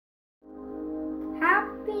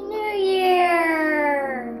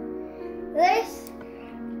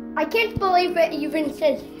I can't believe it even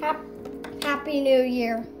says Happy New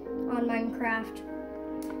Year on Minecraft.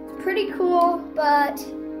 Pretty cool, but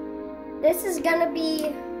this is gonna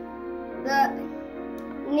be the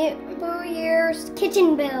New Year's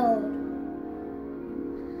kitchen build.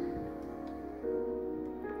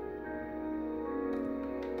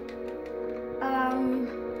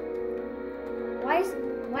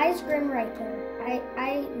 Why is Grim right there?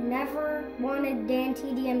 I never wanted Dan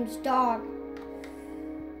TDM's dog.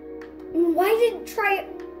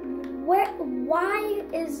 Why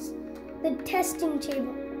is the testing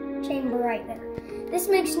chamber right there? This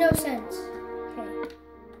makes no sense. Okay.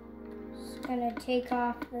 Just gonna take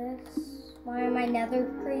off this. Why am I nether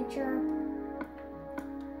creature?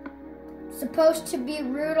 Supposed to be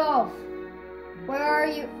Rudolph. Where are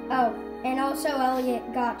you? Oh, and also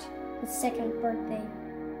Elliot got his second birthday.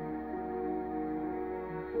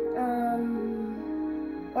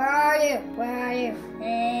 Where are you? Where are you?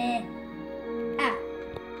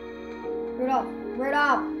 Rudolph.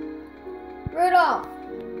 Rudolph. Rudolph.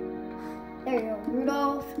 There you go,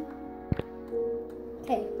 Rudolph.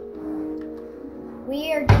 Okay.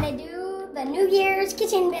 We are gonna do the New Year's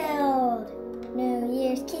kitchen build. New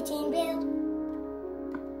Year's kitchen build.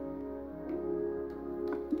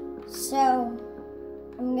 So,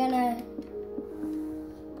 I'm gonna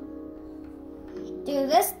do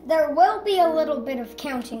this. There will be a little bit of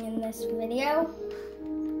counting in this video.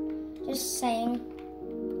 Just saying.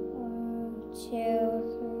 1, 2, 3,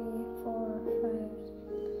 4, 5,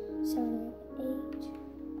 7, 8.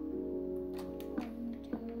 1,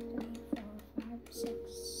 2, 3, 4, 5, 6,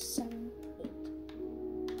 7,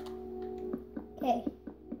 8. Okay.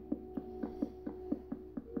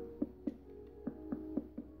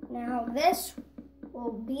 Now this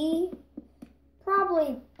will be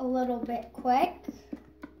probably a little bit quick.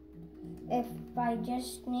 If I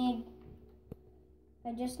just need,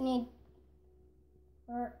 there's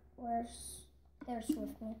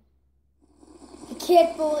Swiftness. I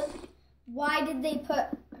can't believe, why did they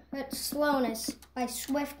put slowness by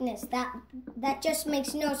Swiftness? That just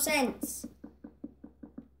makes no sense.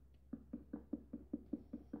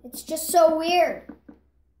 It's just so weird.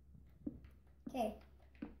 Okay,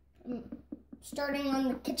 starting on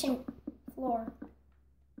the kitchen floor.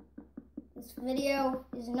 This video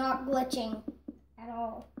is not glitching at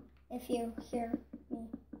all, if you hear me.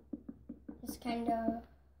 Just kind of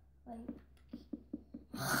like,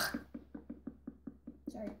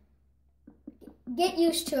 sorry. Get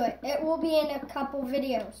used to it. It will be in a couple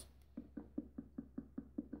videos.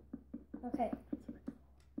 Okay.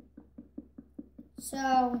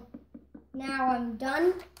 So, now I'm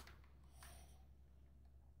done.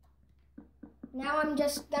 Now I'm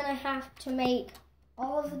just gonna have to make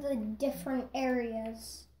all of the different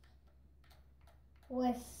areas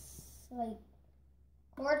with like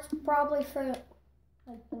quartz, probably for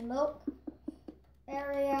like the milk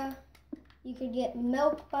area. You could get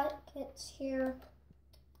milk buckets here.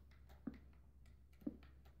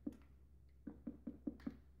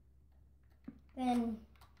 Then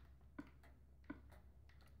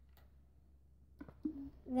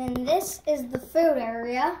this is the food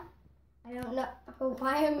area. I don't know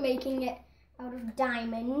why I'm making it out of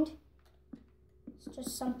diamond. It's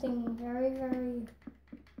just something very, very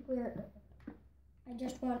weird. I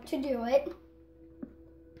just want to do it.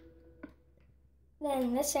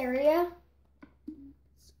 Then this area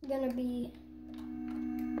is gonna be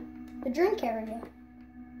the drink area.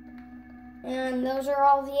 And those are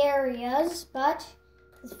all the areas, but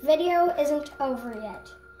this video isn't over yet.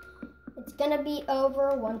 It's gonna be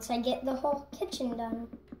over once I get the whole kitchen done.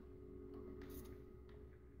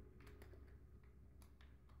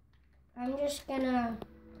 I'm just gonna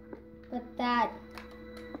put that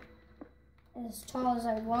as tall as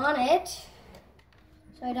I want it,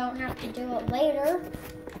 so I don't have to do it later.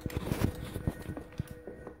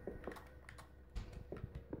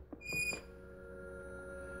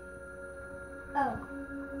 Oh,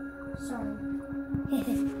 sorry.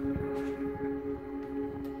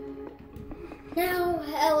 Now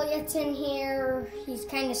Elliot's in here. He's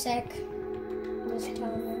kind of sick. Just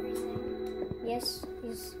telling him. Yes,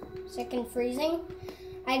 he's sick and freezing.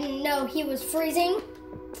 I didn't know he was freezing,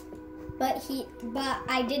 but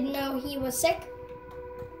I did know he was sick.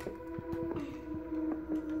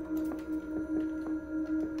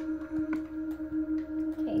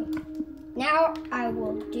 Okay, now I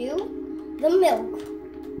will do the milk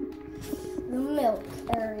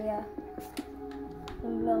area. The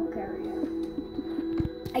milk area.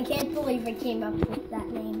 I can't believe I came up with that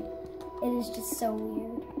name. It is just so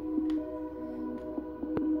weird.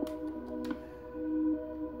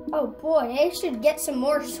 Oh boy, I should get some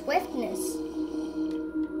more Swiftness.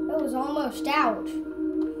 It was almost out.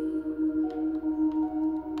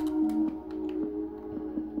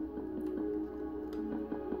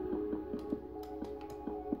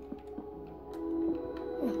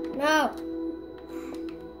 No.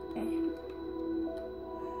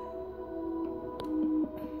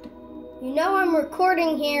 You know I'm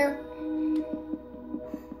recording here.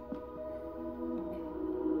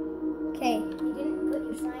 Okay. You didn't put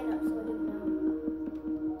your sign up, so I didn't know.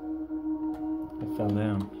 It fell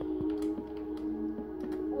down.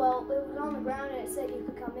 Well, it was on the ground and it said you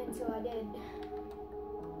could come in, so I did.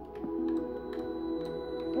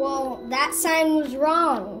 Well, that sign was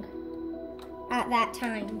wrong at that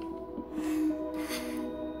time.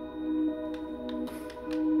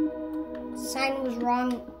 Sign was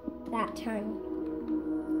wrong that time.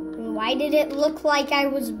 And why did it look like I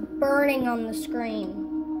was burning on the screen?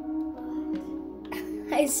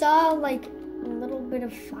 I saw like a little bit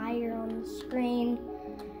of fire on the screen,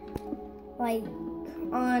 like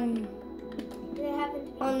on Did it happen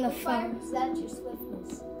to be on the fire? phone. So that's your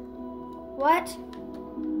swiftness. What?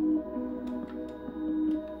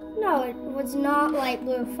 No, it was not light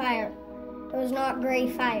blue fire. It was not gray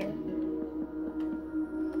fire.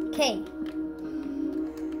 Okay.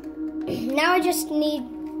 Now I just need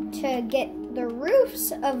to get the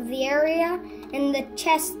roofs of the area and the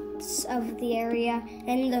chests of the area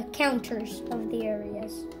and the counters of the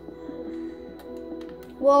areas.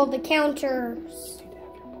 Well, the counters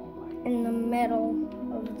in the middle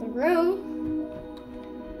of the room.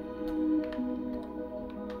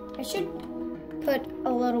 I should put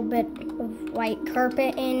a little bit of white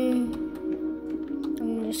carpet in.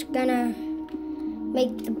 I'm just gonna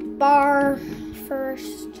make the bar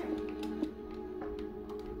first.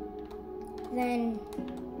 Then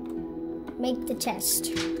make the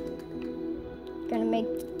chest. Gonna make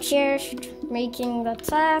the chest, making the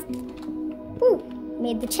top. Woo,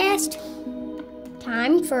 made the chest.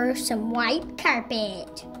 Time for some white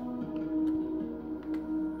carpet.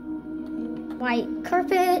 White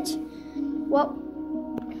carpet. Well,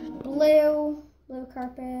 blue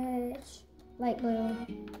carpet, light blue.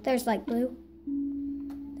 There's light blue.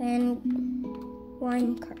 Then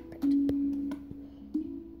lime carpet.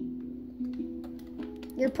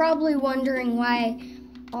 You're probably wondering why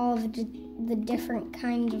all of the different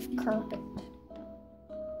kinds of carpet.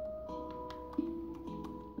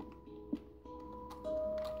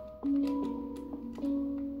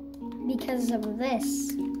 Because of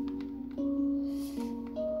this.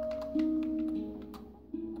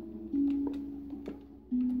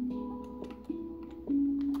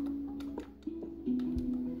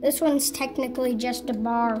 This one's technically just a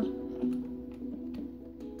bar.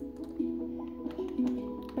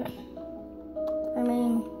 I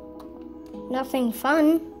mean, nothing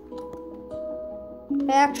fun.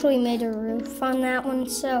 I actually made a roof on that one,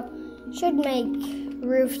 so should make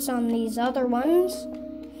roofs on these other ones.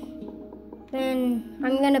 Then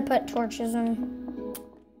I'm gonna put torches on.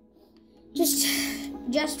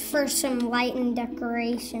 Just for some light and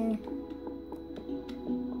decoration.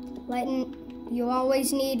 You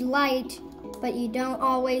always need light, but you don't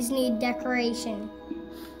always need decoration.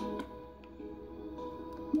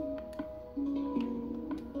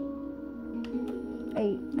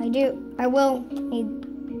 I will need...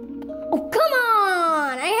 Oh, come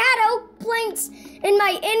on! I had oak planks in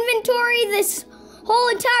my inventory this whole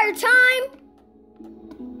entire time?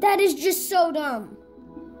 That is just so dumb.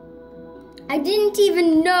 I didn't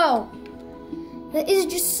even know. That is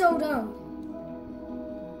just so dumb.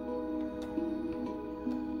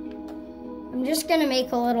 I'm just gonna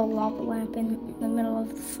make a little lava lamp in the middle of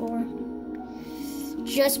the floor.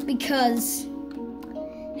 Just because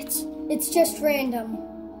it's just random.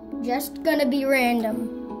 Just gonna be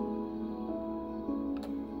random.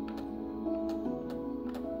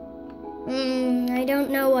 I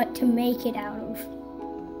don't know what to make it out of.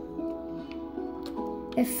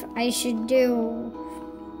 If I should do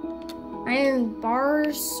iron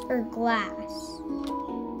bars or glass.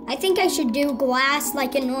 I think I should do glass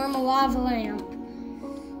like a normal lava lamp.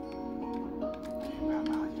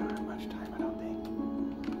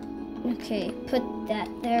 Okay, put that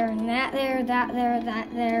there and that there, that there,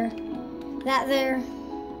 that there, that there.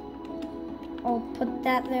 I'll put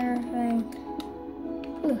that there and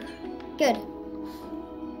good.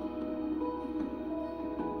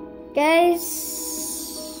 Guys,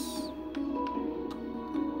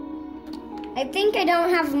 I think I don't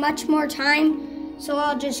have much more time, so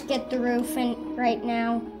I'll just get the roof in right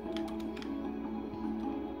now.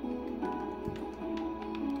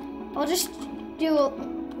 I'll just do a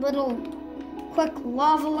little quick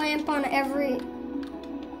lava lamp on every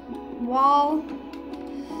wall.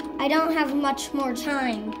 I don't have much more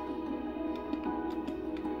time.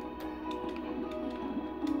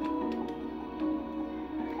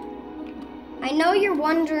 I know you're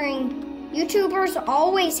wondering, YouTubers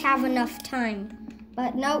always have enough time,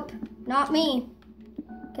 but nope, not me.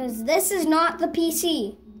 Because this is not the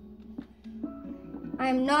PC.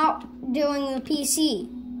 I'm not doing the PC.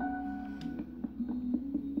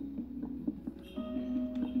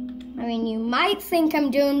 I mean, you might think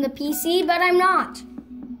I'm doing the PC, but I'm not.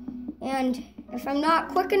 And if I'm not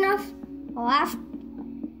quick enough, I'll have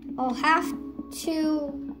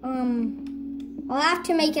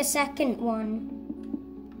to make a second one.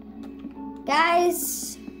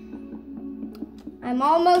 Guys, I'm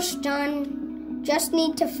almost done. Just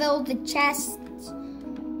need to fill the chests.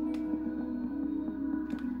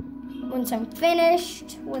 Once I'm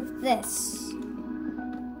finished with this,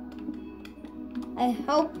 I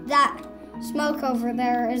hope that smoke over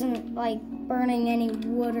there isn't like burning any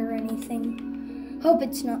wood or anything. Hope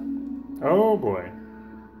it's not. Oh boy.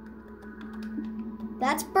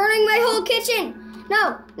 That's burning my whole kitchen.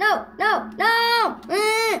 No, no, no, no.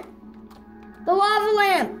 The lava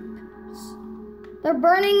lamps. They're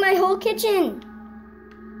burning my whole kitchen.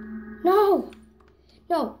 No.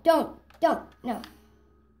 No, don't, no.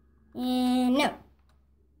 And no.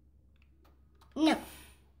 No.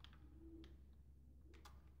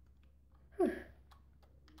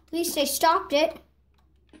 At least they stopped it.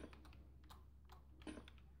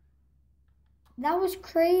 That was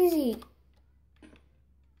crazy.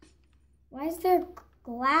 Why is there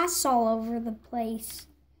glass all over the place?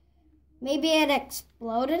 Maybe it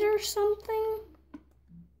exploded or something?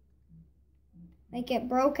 Like it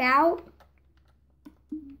broke out?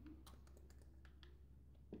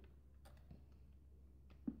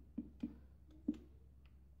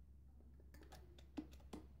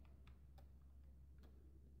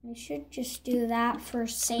 I should just do that for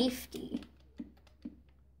safety.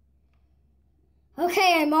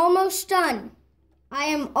 Okay, I'm almost done. I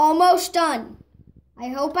am almost done. I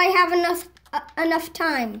hope I have enough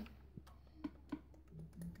time.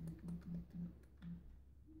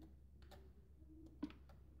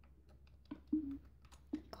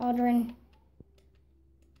 Cauldron.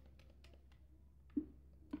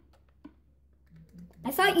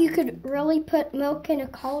 I thought you could really put milk in a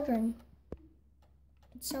cauldron.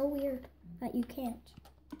 It's so weird that you can't.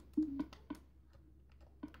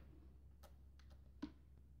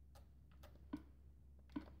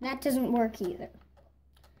 That doesn't work either.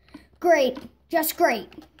 Great, just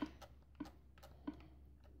great.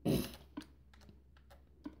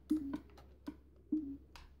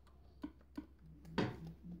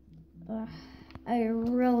 I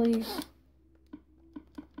really...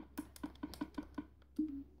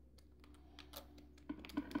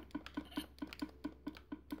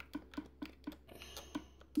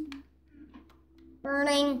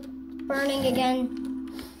 Burning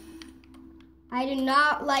again. I do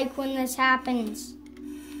not like when this happens.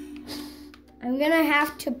 I'm gonna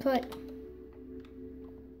have to put...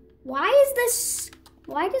 Why does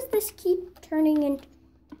this keep turning in...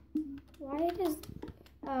 Why does...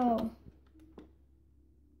 Oh.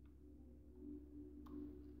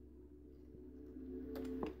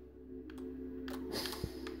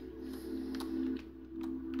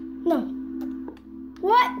 No.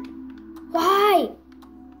 What? Why?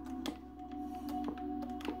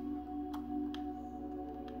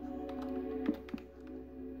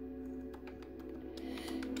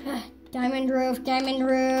 Diamond roof, diamond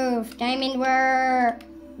roof, diamond work,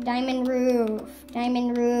 diamond roof,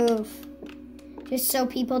 diamond roof. Just so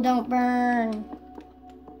people don't burn.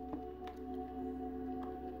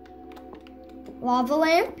 Lava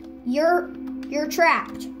lamp, you're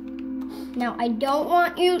trapped. Now, I don't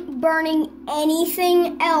want you burning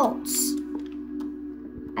anything else.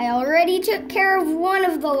 I already took care of one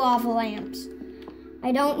of the lava lamps.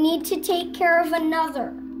 I don't need to take care of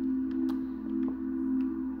another.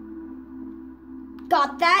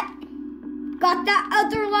 Got that? Got that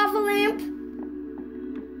other lava lamp?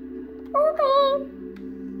 Okay.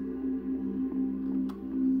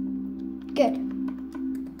 Good.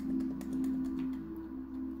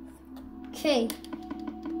 Okay.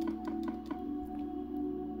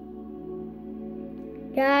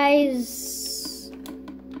 Guys,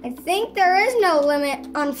 I think there is no limit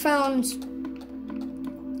on phones.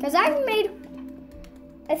 Because I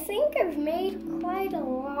think I've made quite a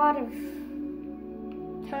lot of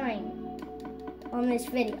time on this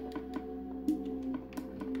video.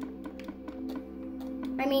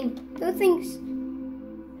 I mean, who thinks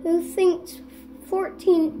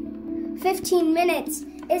 15 minutes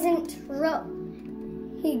isn't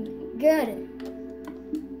really good?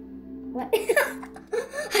 What?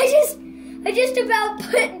 I just about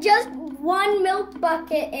put just one milk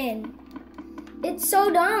bucket in. It's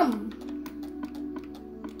so dumb.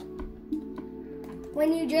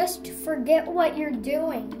 When you just forget what you're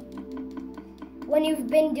doing. When you've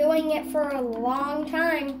been doing it for a long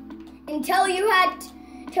time. Until you had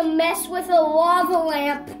to mess with a lava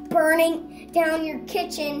lamp burning down your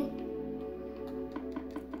kitchen.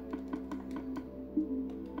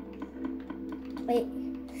 Wait.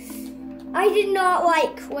 I did not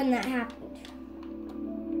like when that happened.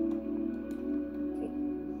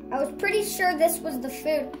 I was pretty sure this was the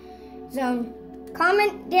food zone.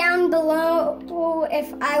 Comment down below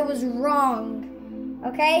if I was wrong.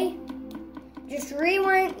 Okay? Just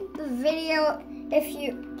rewind the video if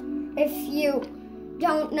you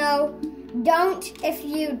don't know. Don't if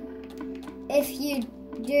you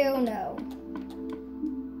do know.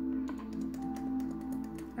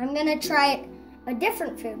 I'm gonna try a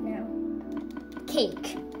different food now.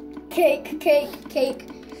 Cake. Cake, cake, cake,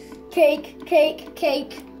 cake, cake,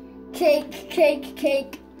 cake, cake, cake,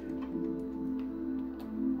 cake.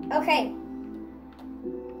 Okay.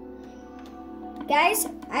 Guys,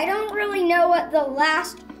 I don't really know what the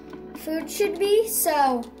last food should be,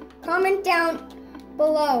 so comment down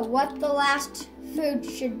below what the last food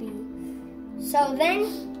should be. So then,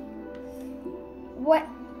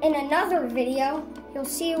 in another video, you'll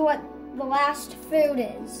see what the last food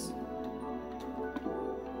is.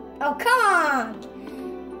 Oh, come on!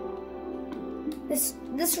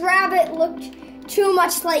 This rabbit looked too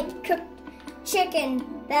much like cooked chicken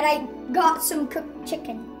that I got some cooked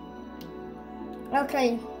chicken.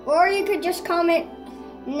 Okay, or you could just comment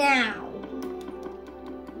now.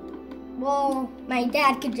 Well, my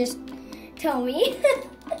dad could just tell me.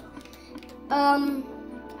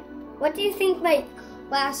 What do you think my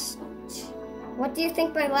last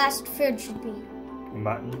food should be?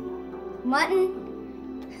 Mutton. Mutton?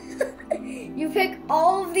 You pick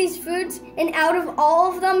all of these foods, and out of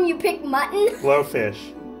all of them, you pick mutton?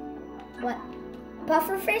 Blowfish. What?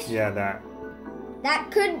 Pufferfish? Yeah, that.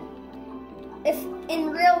 That could, if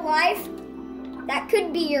in real life, that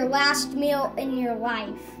could be your last meal in your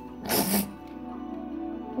life.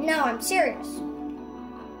 No, I'm serious.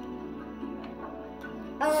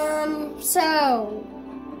 So,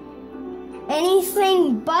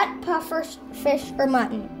 anything but pufferfish or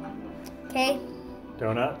mutton. Okay?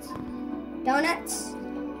 Donuts. Donuts?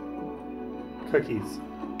 Cookies.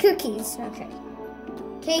 Cookies, okay.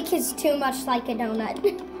 Cake is too much like a donut.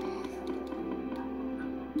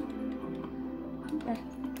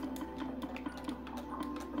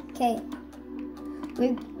 Okay.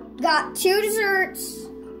 We've got 2 desserts.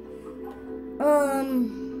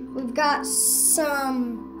 We've got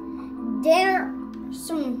some dinner,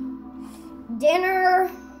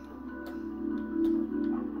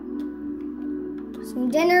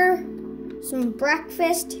 some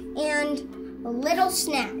breakfast, and a little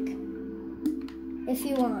snack, if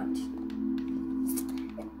you want.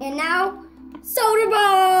 And now, soda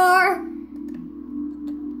bar!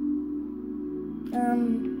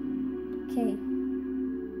 Okay.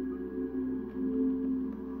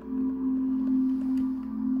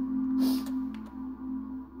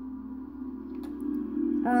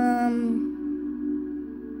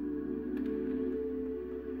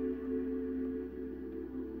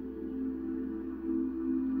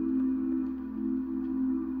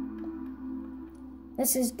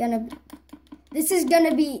 This is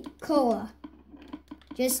gonna be cola.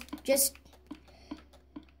 This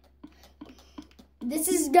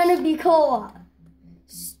is gonna be cola.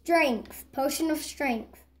 Strength, potion of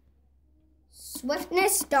strength.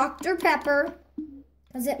 Swiftness, Dr. Pepper,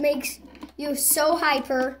 because it makes you so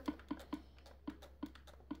hyper.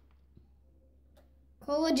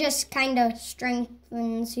 Cola just kind of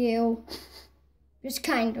strengthens you. Just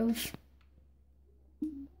kind of.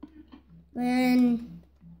 Then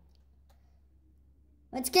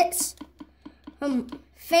let's get some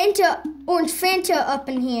orange Fanta up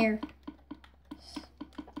in here.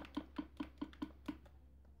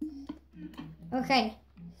 Okay.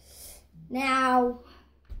 Now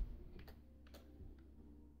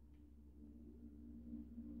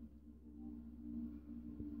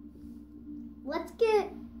let's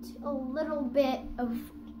get a little bit of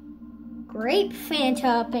grape Fanta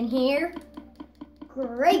up in here.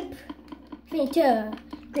 Grape Fanta,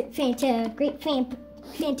 grape Fanta, grape Fanta.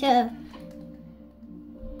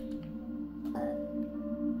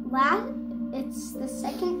 It's the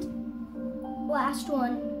second last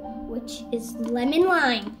one, which is lemon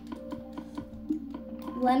lime.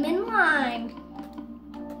 Lemon lime.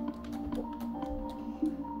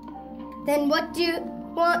 Then what do you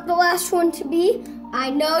want the last one to be? I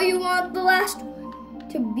know you want the last one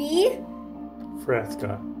to be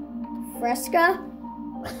Fresca. Fresca.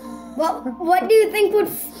 What do you think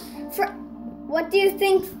what do you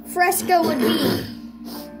think Fresca would be?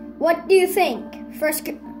 What do you think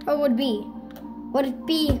Fresca would be? Would it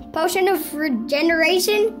be potion of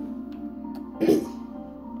regeneration?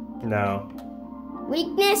 No.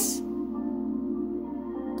 Weakness?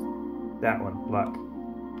 That one. Luck.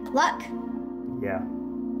 Luck? Yeah.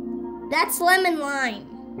 That's lemon lime.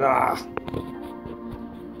 Ah.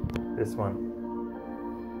 This one.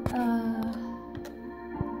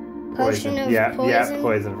 Potion of yeah, poison? Yeah,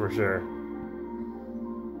 poison for sure.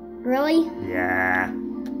 Really? Yeah.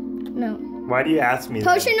 No. Why do you ask me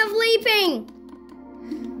Potion of leaping!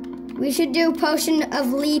 We should do potion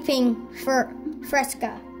of leaping for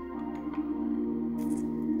Fresca.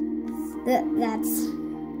 That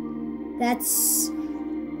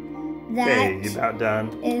Okay, you about done.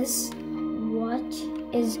 is what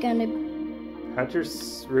is gonna. How'd your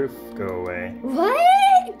roof go away?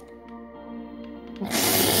 What?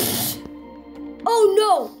 Oh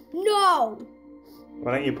no!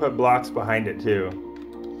 Why don't you put blocks behind it too?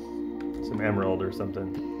 Some emerald or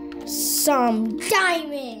something. Some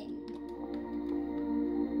diamond.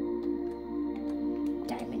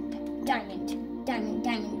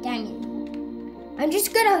 Diamond. I'm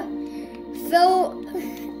just gonna fill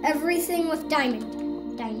everything with diamond.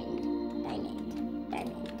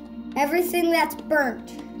 Everything that's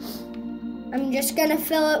burnt. I'm just gonna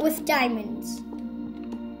fill it with diamonds.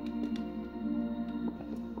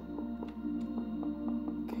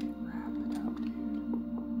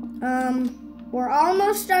 We're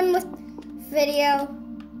almost done with video.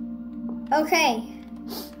 Okay.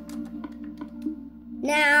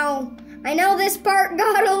 Now, I know this part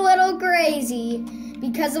got a little crazy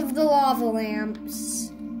because of the lava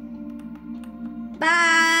lamps.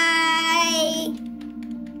 Bye!